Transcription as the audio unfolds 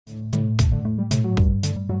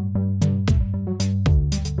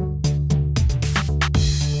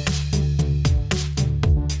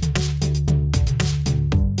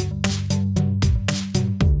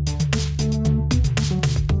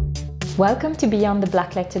Welcome to Beyond the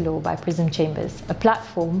Black Letter Law by Prism Chambers, a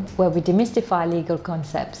platform where we demystify legal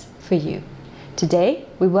concepts for you. Today,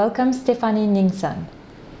 we welcome Stephanie Ng Tseung,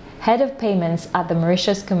 Head of Payments at the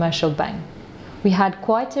Mauritius Commercial Bank. We had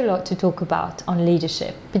quite a lot to talk about on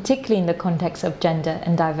leadership, particularly in the context of gender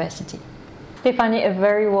and diversity. Stephanie, a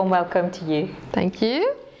very warm welcome to you. Thank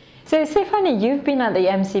you. So Stephanie, you've been at the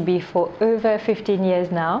MCB for over 15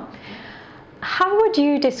 years now. How would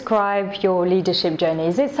you describe your leadership journey?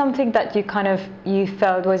 Is it something that you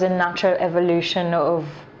felt was a natural evolution of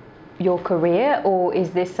your career, or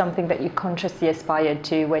is this something that you consciously aspired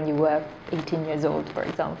to when you were 18 years old, for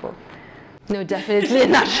example? No, definitely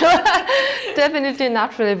a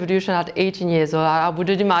natural evolution at 18 years old. I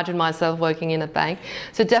wouldn't imagine myself working in a bank.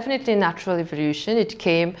 So definitely a natural evolution. It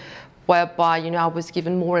came whereby, I was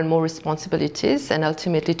given more and more responsibilities and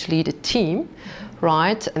ultimately to lead a team,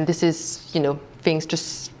 right? And this is, things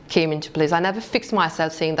just came into place. I never fixed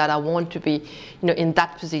myself saying that I want to be, in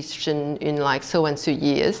that position in like so and so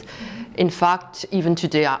years. In fact, even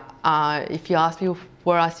today, if you ask me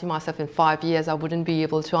where I see myself in 5 years, I wouldn't be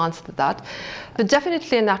able to answer that. But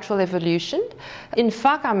definitely a natural evolution. In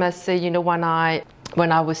fact, I must say, when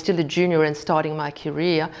I was still a junior and starting my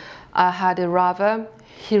career, I had a rather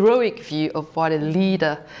heroic view of what a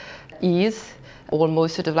leader is,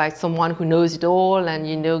 almost sort of like someone who knows it all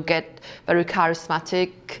and, get very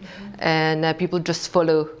charismatic and people just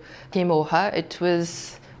follow him or her. It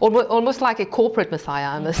was almost like a corporate messiah,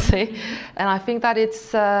 I must say. And I think that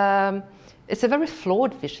it's a very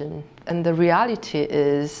flawed vision. And the reality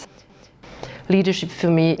is leadership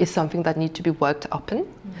for me is something that needs to be worked upon,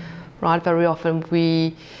 right? Very often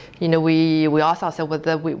we ask ourselves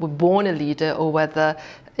whether we were born a leader or whether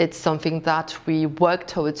it's something that we work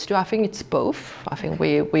towards to. I think it's both. I think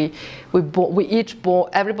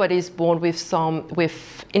everybody is born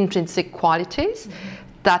with intrinsic qualities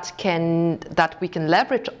that we can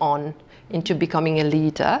leverage on into becoming a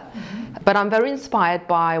leader. But I'm very inspired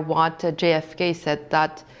by what JFK said,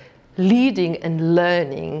 that leading and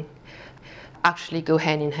learning actually go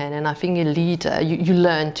hand in hand. And I think a leader, you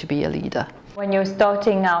learn to be a leader. When you're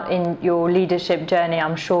starting out in your leadership journey,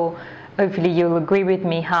 I'm sure, hopefully you'll agree with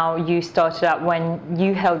me, how you started out when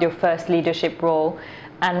you held your first leadership role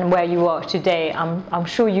and where you are today. I'm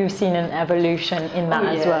sure you've seen an evolution in that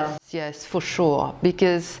as well. Yes, for sure.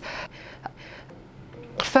 Because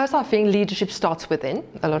first, I think leadership starts within.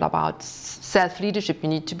 A lot about self-leadership. You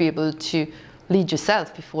need to be able to lead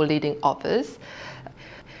yourself before leading others.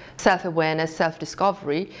 Self-awareness,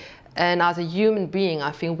 self-discovery. And as a human being,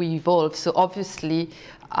 I think we evolve. So obviously,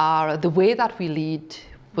 the way that we lead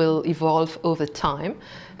will evolve over time.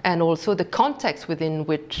 And also the context within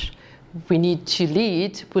which we need to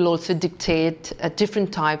lead will also dictate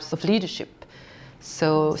different types of leadership.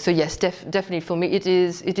 So yes, definitely for me, it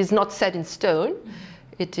is not set in stone.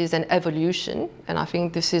 It is an evolution. And I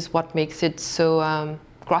think this is what makes it so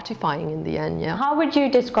gratifying in the end, yeah. How would you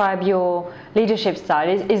describe your leadership style?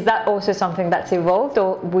 Is that also something that's evolved,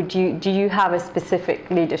 or do you have a specific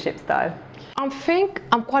leadership style? I think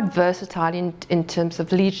I'm quite versatile in terms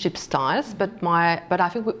of leadership styles, but I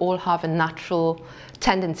think we all have a natural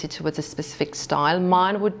tendency towards a specific style.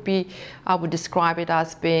 Mine would be, I would describe it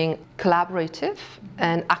as being collaborative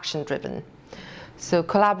and action-driven. So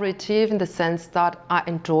collaborative in the sense that I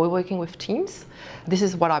enjoy working with teams. This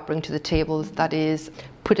is what I bring to the table, that is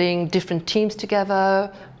putting different teams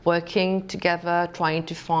together, working together, trying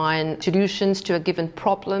to find solutions to a given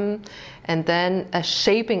problem, and then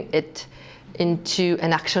shaping it into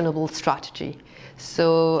an actionable strategy.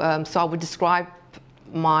 So I would describe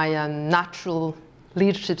my natural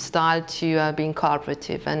leadership style to being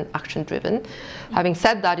collaborative and action-driven. Having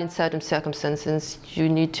said that, in certain circumstances, you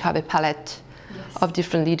need to have a palette of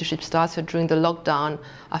different leadership styles. So during the lockdown,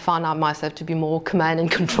 I found out myself to be more command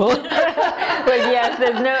and control. Well, yes,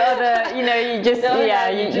 there's no other,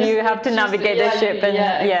 you have to navigate the ship. And,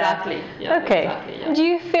 exactly. Yeah, okay. Exactly, yeah. Do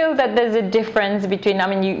you feel that there's a difference between,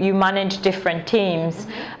 you manage different teams,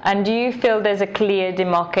 and do you feel there's a clear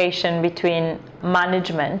demarcation between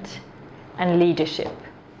management and leadership?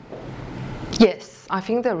 Yes, I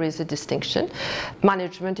think there is a distinction.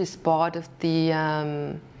 Management is part of the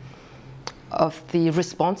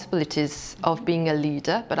responsibilities of being a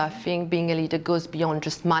leader, but I think being a leader goes beyond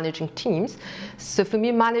just managing teams. So for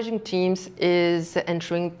me, managing teams is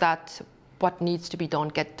ensuring that what needs to be done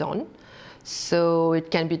get done. So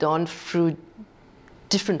it can be done through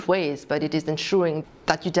different ways, but it is ensuring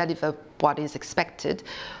that you deliver what is expected.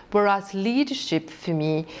 Whereas leadership for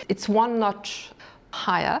me, it's one notch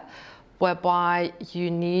higher, whereby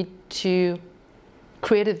you need to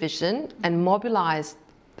create a vision and mobilize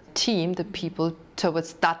team, the people,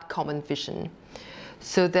 towards that common vision.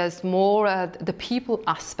 So there's more, the people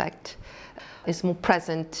aspect is more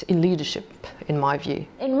present in leadership, in my view.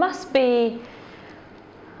 It must be,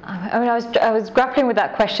 I mean, I was grappling with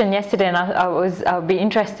that question yesterday, and I'll be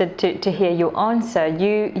interested to hear your answer.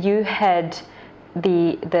 You head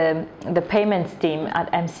the payments team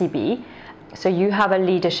at MCB, so you have a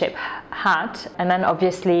leadership hat, and then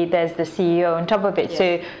obviously there's the CEO on top of it. Yes.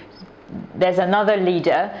 So there's another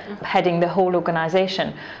leader heading the whole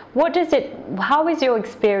organization. How is your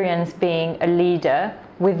experience being a leader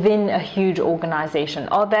within a huge organization?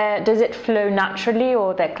 Does it flow naturally,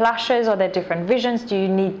 or are there clashes, or are there different visions? Do you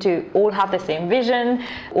need to all have the same vision,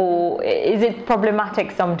 or is it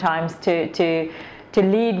problematic sometimes to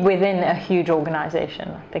lead within a huge organization?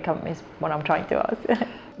 I think is what I'm trying to ask.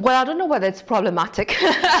 Well, I don't know whether it's problematic.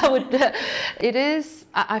 It is.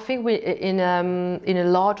 I think we in a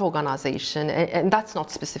large organization, and that's not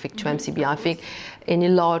specific to MCB. I think in a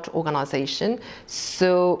large organization.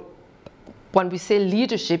 So when we say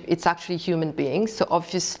leadership, it's actually human beings. So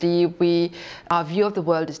obviously, our view of the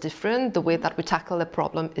world is different. The way that we tackle a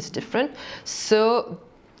problem is different. So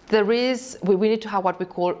we need to have what we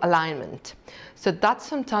call alignment. So that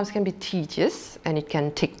sometimes can be tedious and it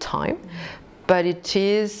can take time. But it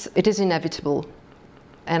is inevitable.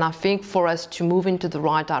 And I think for us to move into the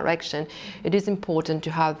right direction, it is important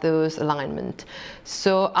to have those alignment.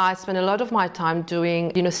 So I spend a lot of my time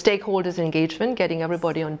doing, stakeholders engagement, getting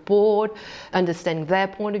everybody on board, understanding their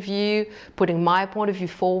point of view, putting my point of view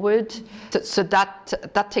forward. So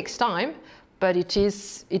that takes time, but it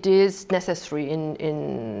is necessary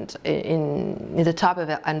in the type of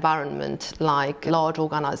environment like large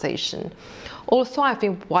organization. Also, I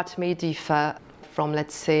think what may differ from,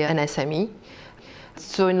 let's say, an SME.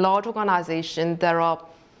 So in large organization, there are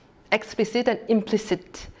explicit and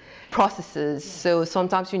implicit processes. Yes. So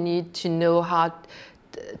sometimes you need to know how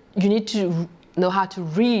to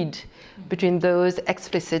read between those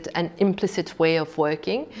explicit and implicit way of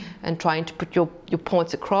working and trying to put your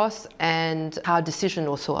points across, and how decisions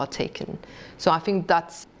also are taken. So I think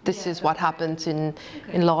this is what happens in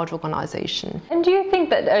large organizations. And do you think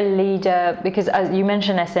that a leader, because as you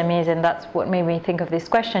mentioned SMEs, and that's what made me think of this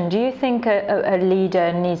question, do you think a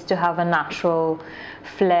leader needs to have a natural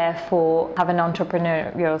flair have an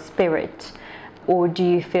entrepreneurial spirit? Or do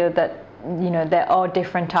you feel that there are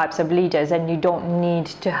different types of leaders and you don't need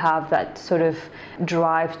to have that sort of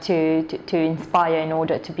drive to inspire in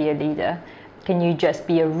order to be a leader? Can you just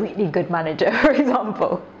be a really good manager, for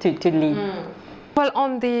example, to lead? Well,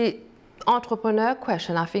 on the entrepreneur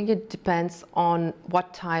question, I think it depends on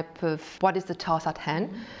what is the task at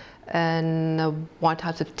hand, and what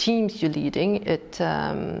types of teams you're leading. It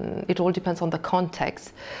all depends on the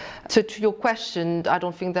context. So to your question, I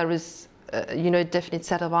don't think there is a definite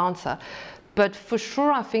set of answer, but for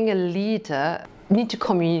sure, I think a leader need to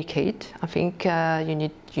communicate. I think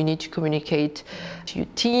you need to communicate to your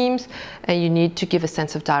teams, and you need to give a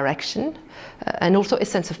sense of direction, and also a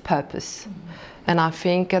sense of purpose. And I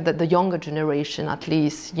think that the younger generation, at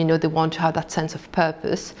least, they want to have that sense of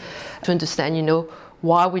purpose, to understand,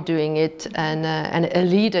 why we're doing it, and a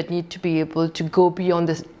leader need to be able to go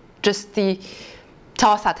beyond just the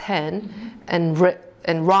task at hand,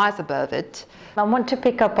 and rise above it. I want to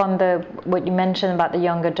pick up on what you mentioned about the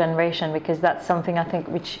younger generation, because that's something I think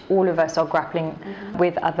which all of us are grappling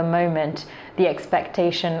with at the moment, the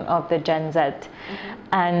expectation of the Gen Z.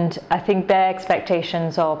 And I think their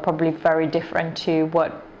expectations are probably very different to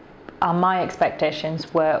what my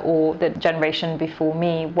expectations were, or the generation before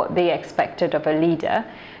me, what they expected of a leader.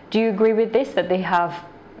 Do you agree with this, that they have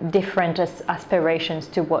different aspirations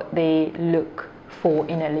to what they look for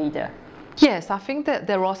in a leader? Yes, I think that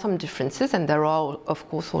there are some differences, and there are, of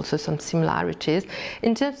course, also some similarities.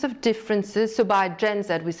 In terms of differences, so by Gen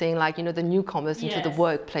Z, we're saying the newcomers into the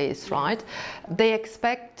workplace, right? They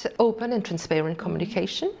expect open and transparent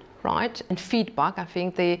communication, right? And feedback. I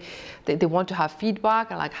think they want to have feedback,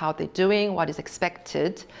 like how they're doing, what is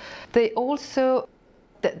expected. They also,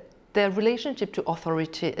 their relationship to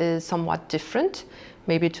authority is somewhat different,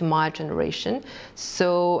 maybe to my generation.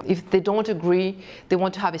 So if they don't agree, they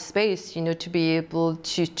want to have a space, to be able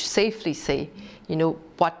to safely say,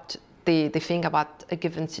 what they think about a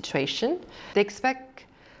given situation. They expect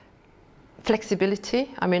flexibility.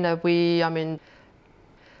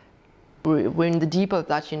 We're in the deep of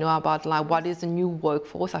that, about what is the new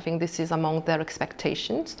workforce. I think this is among their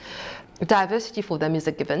expectations. Diversity for them is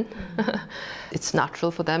a given. It's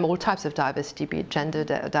natural for them, all types of diversity, be it gender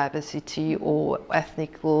diversity or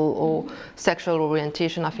ethnic or sexual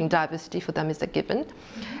orientation. I think diversity for them is a given.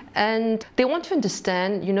 And they want to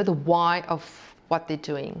understand, the why of what they're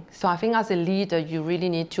doing. So I think as a leader, you really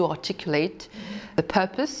need to articulate the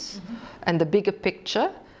purpose and the bigger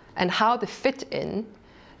picture and how they fit in.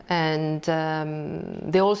 And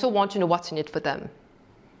they also want to know what's in it for them,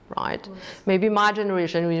 right? Maybe my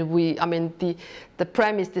generation, the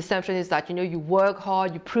premise, the assumption is that, you work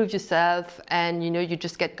hard, you prove yourself, and, you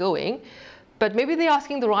just get going. But maybe they're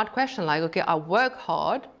asking the right question, like, okay, I work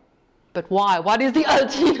hard, but why? What is the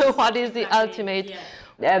ultimate? Yeah.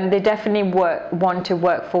 They definitely want to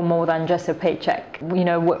work for more than just a paycheck.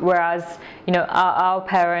 Whereas our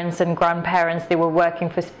parents and grandparents, they were working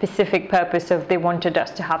for a specific purpose of they wanted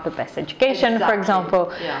us to have the best education, for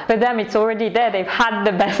example. Yeah. For them, it's already there. They've had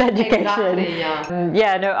the best education. Exactly,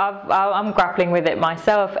 yeah. I'm grappling with it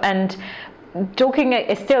myself. And talking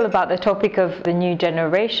still about the topic of the new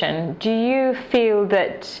generation, do you feel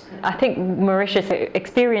that, I think Mauritius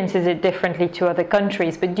experiences it differently to other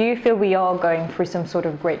countries, but do you feel we are going through some sort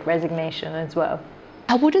of great resignation as well?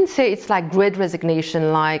 I wouldn't say it's like great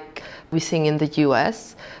resignation like we're seeing in the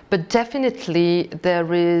US, but definitely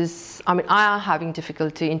there is, I am having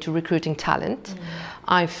difficulty into recruiting talent.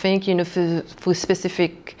 I think, for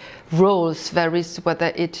specific roles varies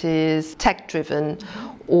whether it is tech-driven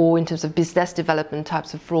or in terms of business development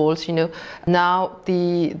types of roles. Now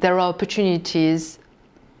there are opportunities,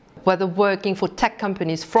 whether working for tech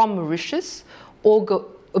companies from Mauritius or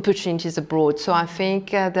opportunities abroad. So I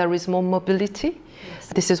think there is more mobility. Yes.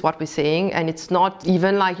 This is what we're saying, and it's not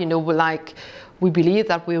even like, we believe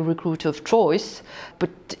that we're a recruiter of choice,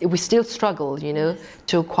 but we still struggle,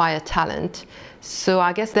 to acquire talent. So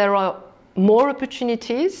I guess there are more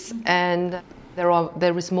opportunities and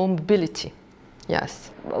there is more mobility.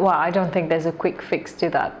 Yes. Well, I don't think there's a quick fix to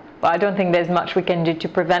that. But I don't think there's much we can do to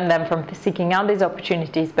prevent them from seeking out these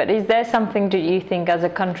opportunities. But is there something that you think as a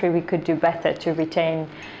country we could do better to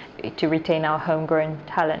retain our homegrown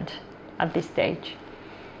talent at this stage?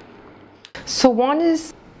 So one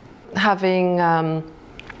is having,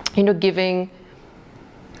 giving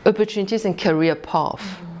opportunities and career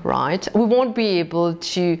path. Right, we won't be able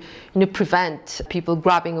to, prevent people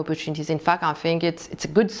grabbing opportunities. In fact, I think it's a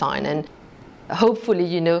good sign, and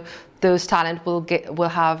hopefully, those talent will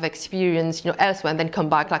have experience, elsewhere, and then come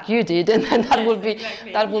back like you did, and then that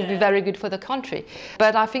will be very good for the country.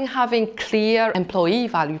 But I think having clear employee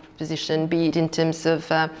value proposition, be it in terms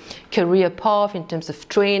of career path, in terms of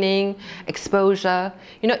training, exposure,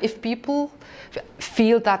 if people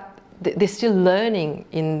feel that they're still learning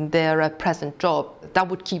in their present job, that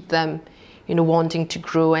would keep them, wanting to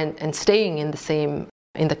grow and staying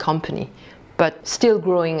in the company, but still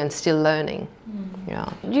growing and still learning.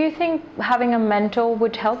 Yeah. Do you think having a mentor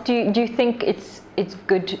would help? Do you think it's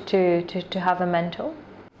good to have a mentor?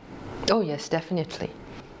 Oh yes, definitely.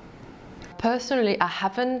 Personally, I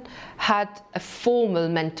haven't had a formal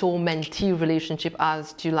mentor-mentee relationship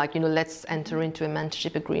as to let's enter into a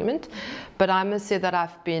mentorship agreement, but I must say that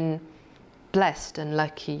I've been blessed and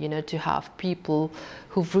lucky, to have people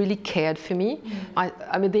who've really cared for me.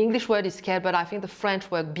 The English word is care, but I think the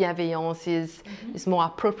French word bienveillance is more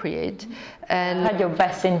appropriate. And had your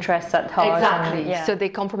best interests at heart. Exactly. Yeah. So they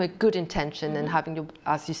come from a good intention and having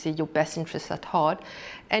as you say, your best interests at heart.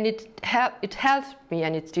 And it helped me,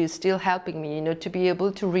 and it's still helping me, to be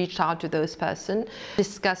able to reach out to those person,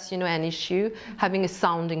 discuss, an issue, having a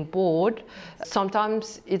sounding board.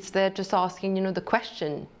 Sometimes it's there just asking, the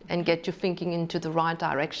question and get you thinking into the right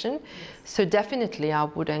direction. So definitely I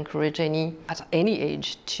would encourage at any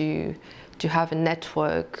age to have a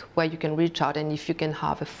network where you can reach out, and if you can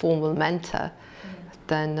have a formal mentor,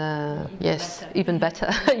 then yes, even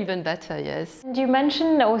better, even better, yes. You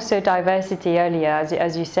mentioned also diversity earlier,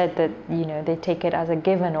 as you said that they take it as a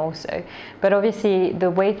given also, but obviously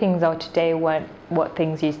the way things are today weren't what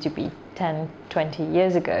things used to be 10, 20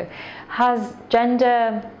 years ago. Has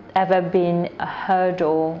gender ever been a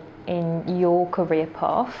hurdle in your career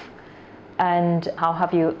path, and how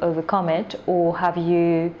have you overcome it, or has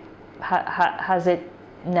it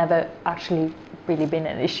never actually really been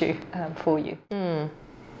an issue for you?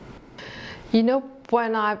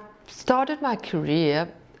 When I started my career,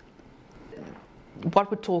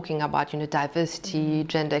 what we're talking about, diversity,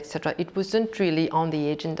 gender, etc., it wasn't really on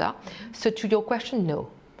the agenda. So to your question, no.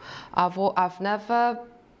 I've never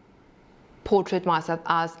portrayed myself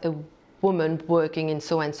as a woman working in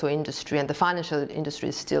so-and-so industry, and the financial industry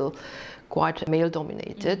is still quite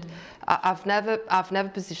male-dominated. I've never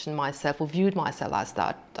positioned myself or viewed myself as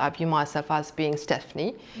that. I view myself as being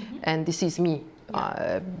Stephanie, and this is me.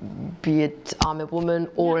 Be it I'm a woman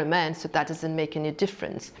or a man, so that doesn't make any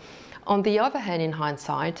difference. On the other hand, in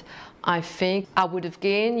hindsight, I think I would have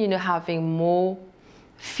gained, having more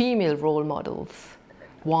female role models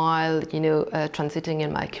while transiting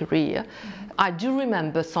in my career. I do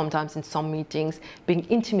remember sometimes in some meetings being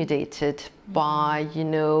intimidated by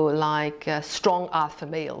strong alpha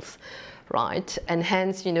males, right? And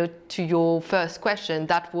hence, to your first question,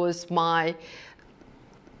 that was my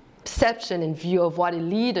perception and view of what a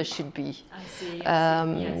leader should be. I see.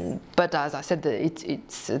 Yes. But as I said,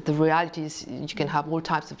 it's the reality is you can have all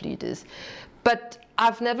types of leaders. But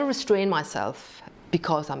I've never restrained myself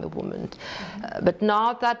because I'm a woman. But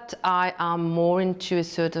now that I am more into a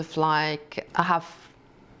sort of I have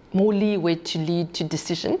more leeway to lead to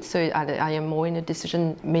decisions, so I am more in a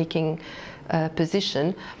decision-making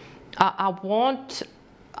position.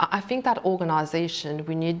 I think that organization,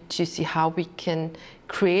 we need to see how we can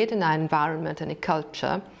create an environment and a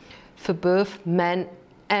culture for both men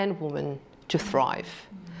and women to thrive,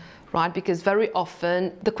 right? Because very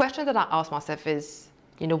often, the question that I ask myself is,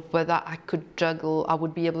 whether I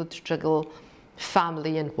would be able to juggle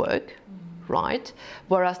family and work, right?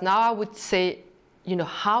 Whereas now I would say,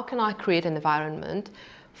 how can I create an environment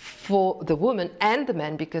for the woman and the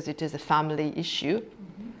men, because it is a family issue,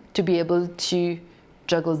 to be able to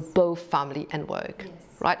juggle both family and work,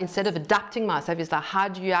 right? Instead of adapting myself, it's like, how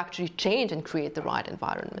do you actually change and create the right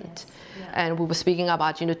environment? And we were speaking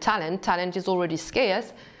about, talent. Talent is already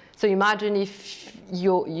scarce. So imagine if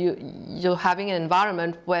you're having an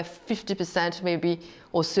environment where 50% maybe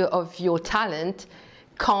or so of your talent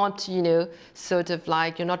can't, you're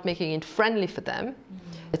not making it friendly for them.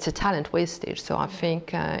 It's a talent wastage. So I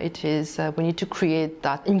think it is, we need to create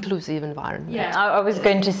that inclusive environment. Yeah, I was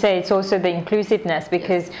going to say it's also the inclusiveness,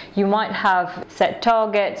 because you might have set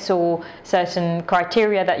targets or certain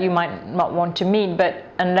criteria that you might not want to meet, but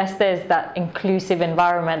unless there's that inclusive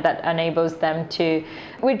environment that enables them to,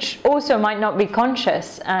 which also might not be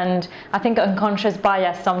conscious, and I think unconscious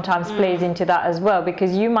bias sometimes plays into that as well,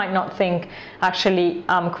 because you might not think actually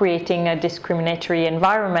I'm creating a discriminatory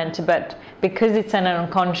environment, but because it's an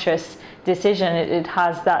unconscious decision, it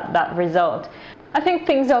has that result. I think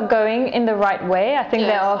things are going in the right way. I think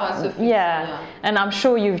there are, and I'm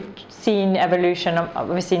sure you've seen evolution,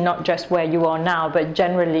 obviously not just where you are now, but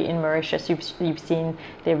generally in Mauritius, you've seen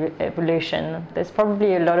the evolution. There's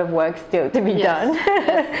probably a lot of work still to be done.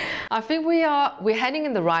 I think we're heading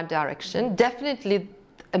in the right direction. Definitely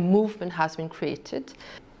a movement has been created.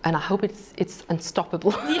 And I hope it's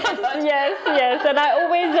unstoppable. Yes. And I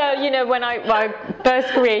always, when I first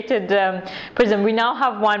created Prism, we now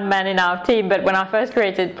have one man in our team, but when I first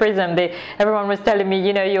created Prism, everyone was telling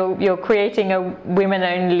me, you're creating a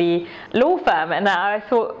women-only law firm. And I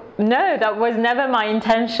thought, no, that was never my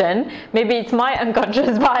intention. Maybe it's my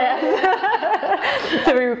unconscious bias.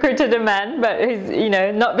 So we recruited a man, but he's,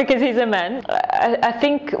 not because he's a man. I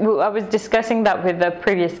think I was discussing that with the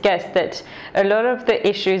previous guest, that a lot of the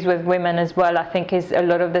issues with women as well, I think, is a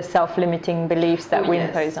lot of the self-limiting beliefs that we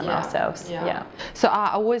impose on ourselves. Yeah. So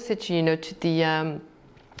I always say to the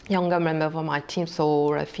younger member of my team,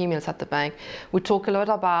 or females at the bank, we talk a lot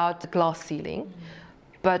about the glass ceiling.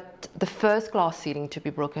 But the first glass ceiling to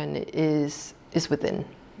be broken is within,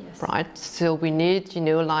 right? So we need,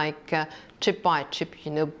 chip by chip,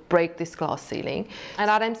 break this glass ceiling.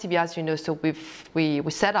 And at MCB, as you know, so we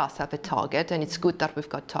set ourselves a target, and it's good that we've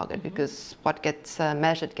got target, because what gets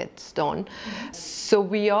measured gets done. So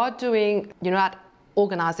we are doing, at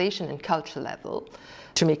organization and culture level,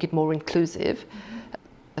 to make it more inclusive.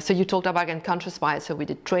 So you talked about unconscious bias. So we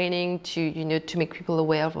did training to make people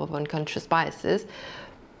aware of unconscious biases.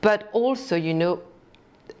 But also,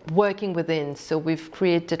 working within. So we've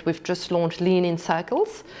just launched lean-in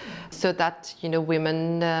circles, so that,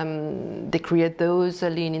 women, they create those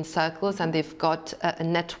lean-in circles, and they've got a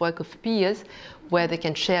network of peers where they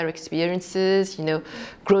can share experiences,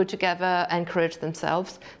 grow together, encourage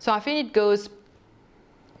themselves. So I think it goes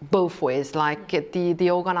both ways. The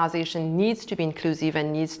organization needs to be inclusive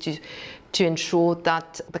and needs to ensure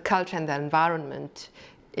that the culture and the environment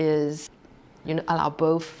is, allow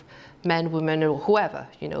both men, women, or whoever,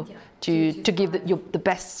 to give the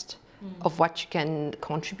best of what you can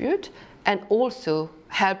contribute, and also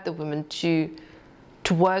help the women to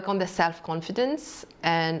work on their self-confidence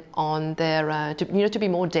and on their, to be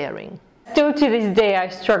more daring. Still to this day, I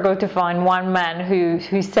struggle to find one man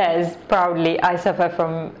who says proudly, I suffer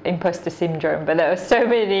from imposter syndrome. But there are so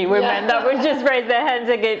many women that would just raise their hands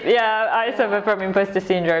again. I suffer from imposter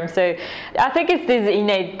syndrome. So I think it's this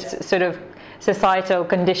innate sort of societal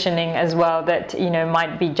conditioning as well that, you know,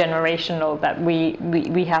 might be generational, that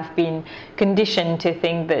we have been conditioned to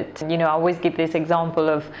think that, you know, I always give this example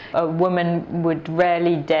of a woman would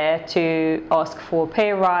rarely dare to ask for a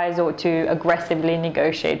pay rise or to aggressively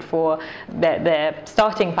negotiate for their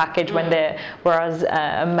starting package whereas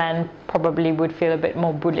a man probably would feel a bit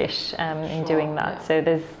more bullish in doing that. Yeah. So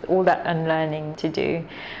there's all that unlearning to do.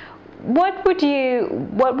 What would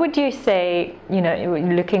you say, you know,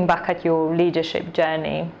 looking back at your leadership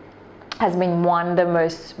journey, has been one, the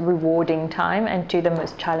most rewarding time, and two, the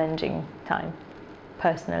most challenging time,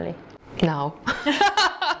 personally? Now,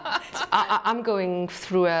 I'm going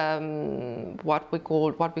through what we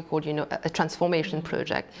call, you know, a transformation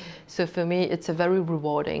project. So for me, it's a very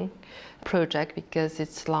rewarding project because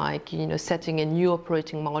it's like, you know, setting a new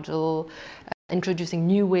operating model, introducing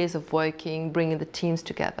new ways of working, bringing the teams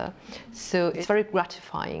together. So it's very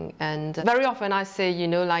gratifying. And very often I say, you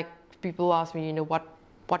know, like people ask me, you know,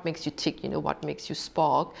 what makes you tick, you know, what makes you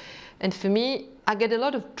spark? And for me, I get a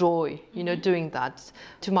lot of joy, you know, doing that.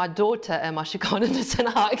 To my daughter, Emma, she can't understand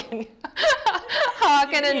how I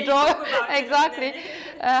can enjoy, exactly,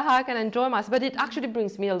 how I can enjoy myself. But it actually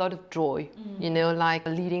brings me a lot of joy, you know, like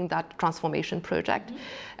leading that transformation project.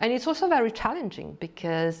 And it's also very challenging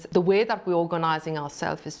because the way that we're organizing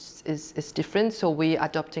ourselves is different. So we're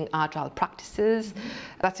adopting agile practices.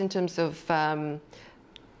 That's in terms of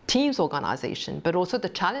teams organization, but also the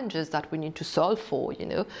challenges that we need to solve for, you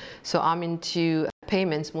know. So I'm into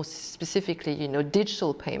payments, more specifically, you know,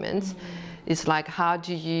 digital payments. It's like, how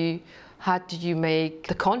do you make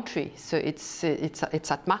the country so it's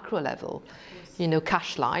at macro level, you know,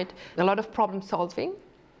 cash light. A lot of problem solving,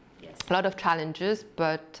 a lot of challenges,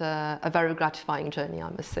 but a very gratifying journey, I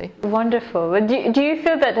must say. Wonderful. Do you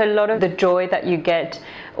feel that a lot of the joy that you get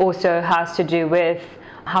also has to do with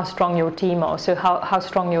how strong your team are, so how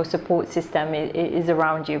strong your support system is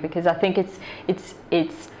around you? Because I think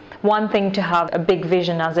it's one thing to have a big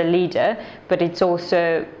vision as a leader, but it's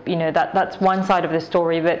also, you know, that's one side of the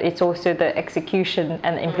story, but it's also the execution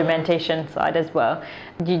and implementation side as well.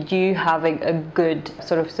 Did you have a good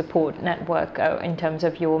sort of support network in terms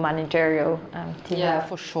of your managerial team? Yeah,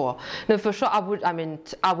 for sure. No, for sure. I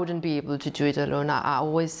wouldn't be able to do it alone. I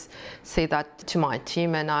always say that to my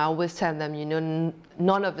team, and I always tell them, you know,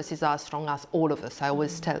 none of us is as strong as all of us. I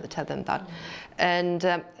always tell them that. And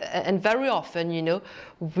very often, you know,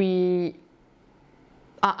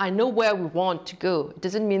 I know where we want to go. It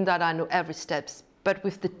doesn't mean that I know every steps, but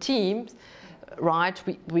with the teams, right,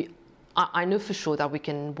 I know for sure that we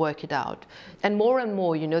can work it out. And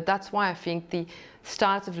more, you know, that's why I think the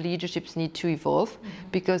styles of leaderships need to evolve,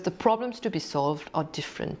 because the problems to be solved are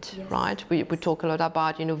different, right? We talk a lot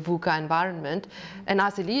about, you know, VUCA environment. And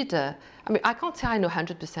as a leader, I mean, I can't say I know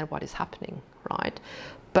 100% what is happening, right?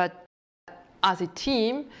 But as a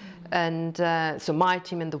team, and so my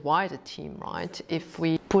team and the wider team, right, if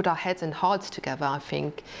we put our heads and hearts together, I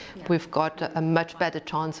think we've got a much better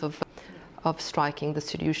chance of striking the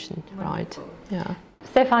solution. Wonderful. Right? Yeah.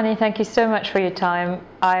 Stephanie, thank you so much for your time.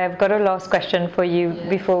 I have got a last question for you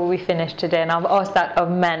before we finish today, and I've asked that of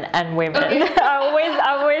men and women. Okay.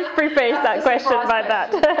 I always preface that question by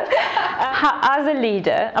that. As a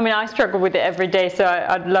leader, I mean, I struggle with it every day, so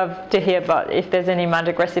I'd love to hear about if there's any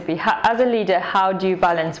magic recipe. As a leader, how do you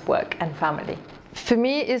balance work and family? For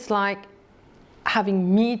me, it's like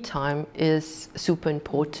having me time is super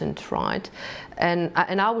important, right? And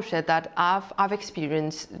I would share that I've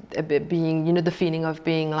experienced a bit being, you know, the feeling of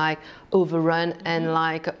being like overrun and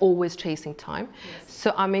like always chasing time.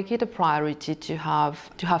 So I make it a priority to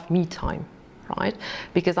have me time, right?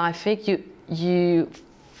 Because I think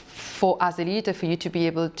as a leader, for you to be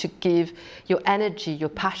able to give your energy, your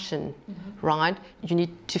passion, right, you need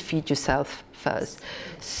to feed yourself first.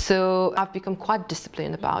 So I've become quite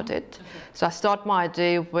disciplined about it. So I start my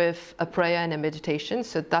day with a prayer and a meditation.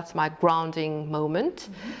 So that's my grounding moment.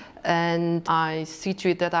 And I see to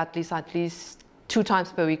it that at least 2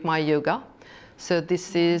 times per week, my yoga. So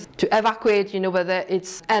this is to evacuate, you know, whether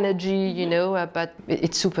it's energy, you know, but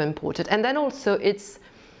it's super important. And then also it's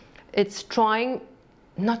trying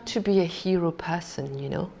not to be a hero person, you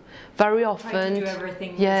know. Very often, try to do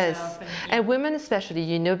everything yourself, and women especially,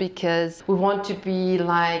 you know, because we want to be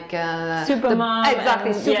like super mom,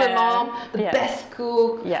 the best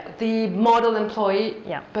cook, the model employee.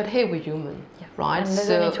 But hey, we're human, right? And there's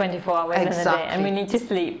only 24 hours in a day, and we need to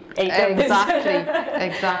sleep 8 hours.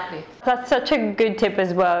 Exactly. That's such a good tip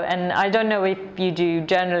as well. And I don't know if you do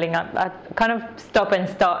journaling. I kind of stop and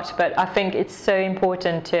start, but I think it's so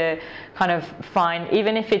important to kind of find,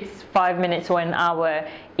 even if it's 5 minutes or an hour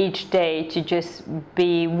each day to just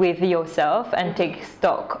be with yourself and take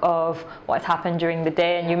stock of what's happened during the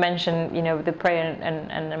day. And you mentioned, the prayer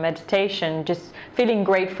and the meditation, just feeling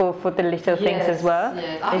grateful for the little things as well.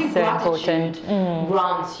 Yes. I think so important.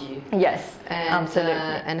 Grounds you. Yes, and,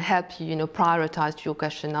 absolutely. And help you, prioritize your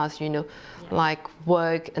question as, like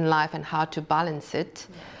work and life and how to balance it.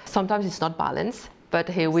 Sometimes it's not balanced, but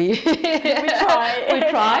here we try. we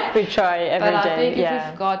try. We try every day. But I think if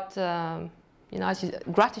we've got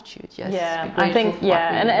gratitude, yes. Yeah, I think,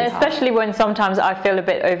 and especially when sometimes I feel a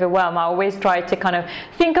bit overwhelmed, I always try to kind of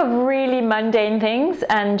think of really mundane things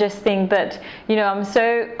and just think that, I'm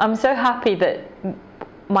so happy that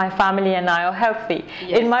my family and I are healthy.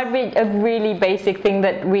 Yes. It might be a really basic thing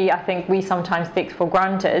that I think we sometimes take for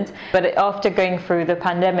granted, but after going through the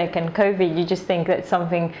pandemic and COVID, you just think that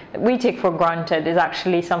something that we take for granted is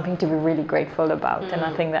actually something to be really grateful about. And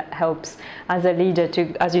I think that helps as a leader to,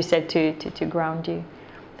 as you said, to ground you.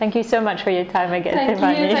 Thank you so much for your time again,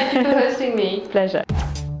 Stephanie. Thank you for hosting me. Pleasure.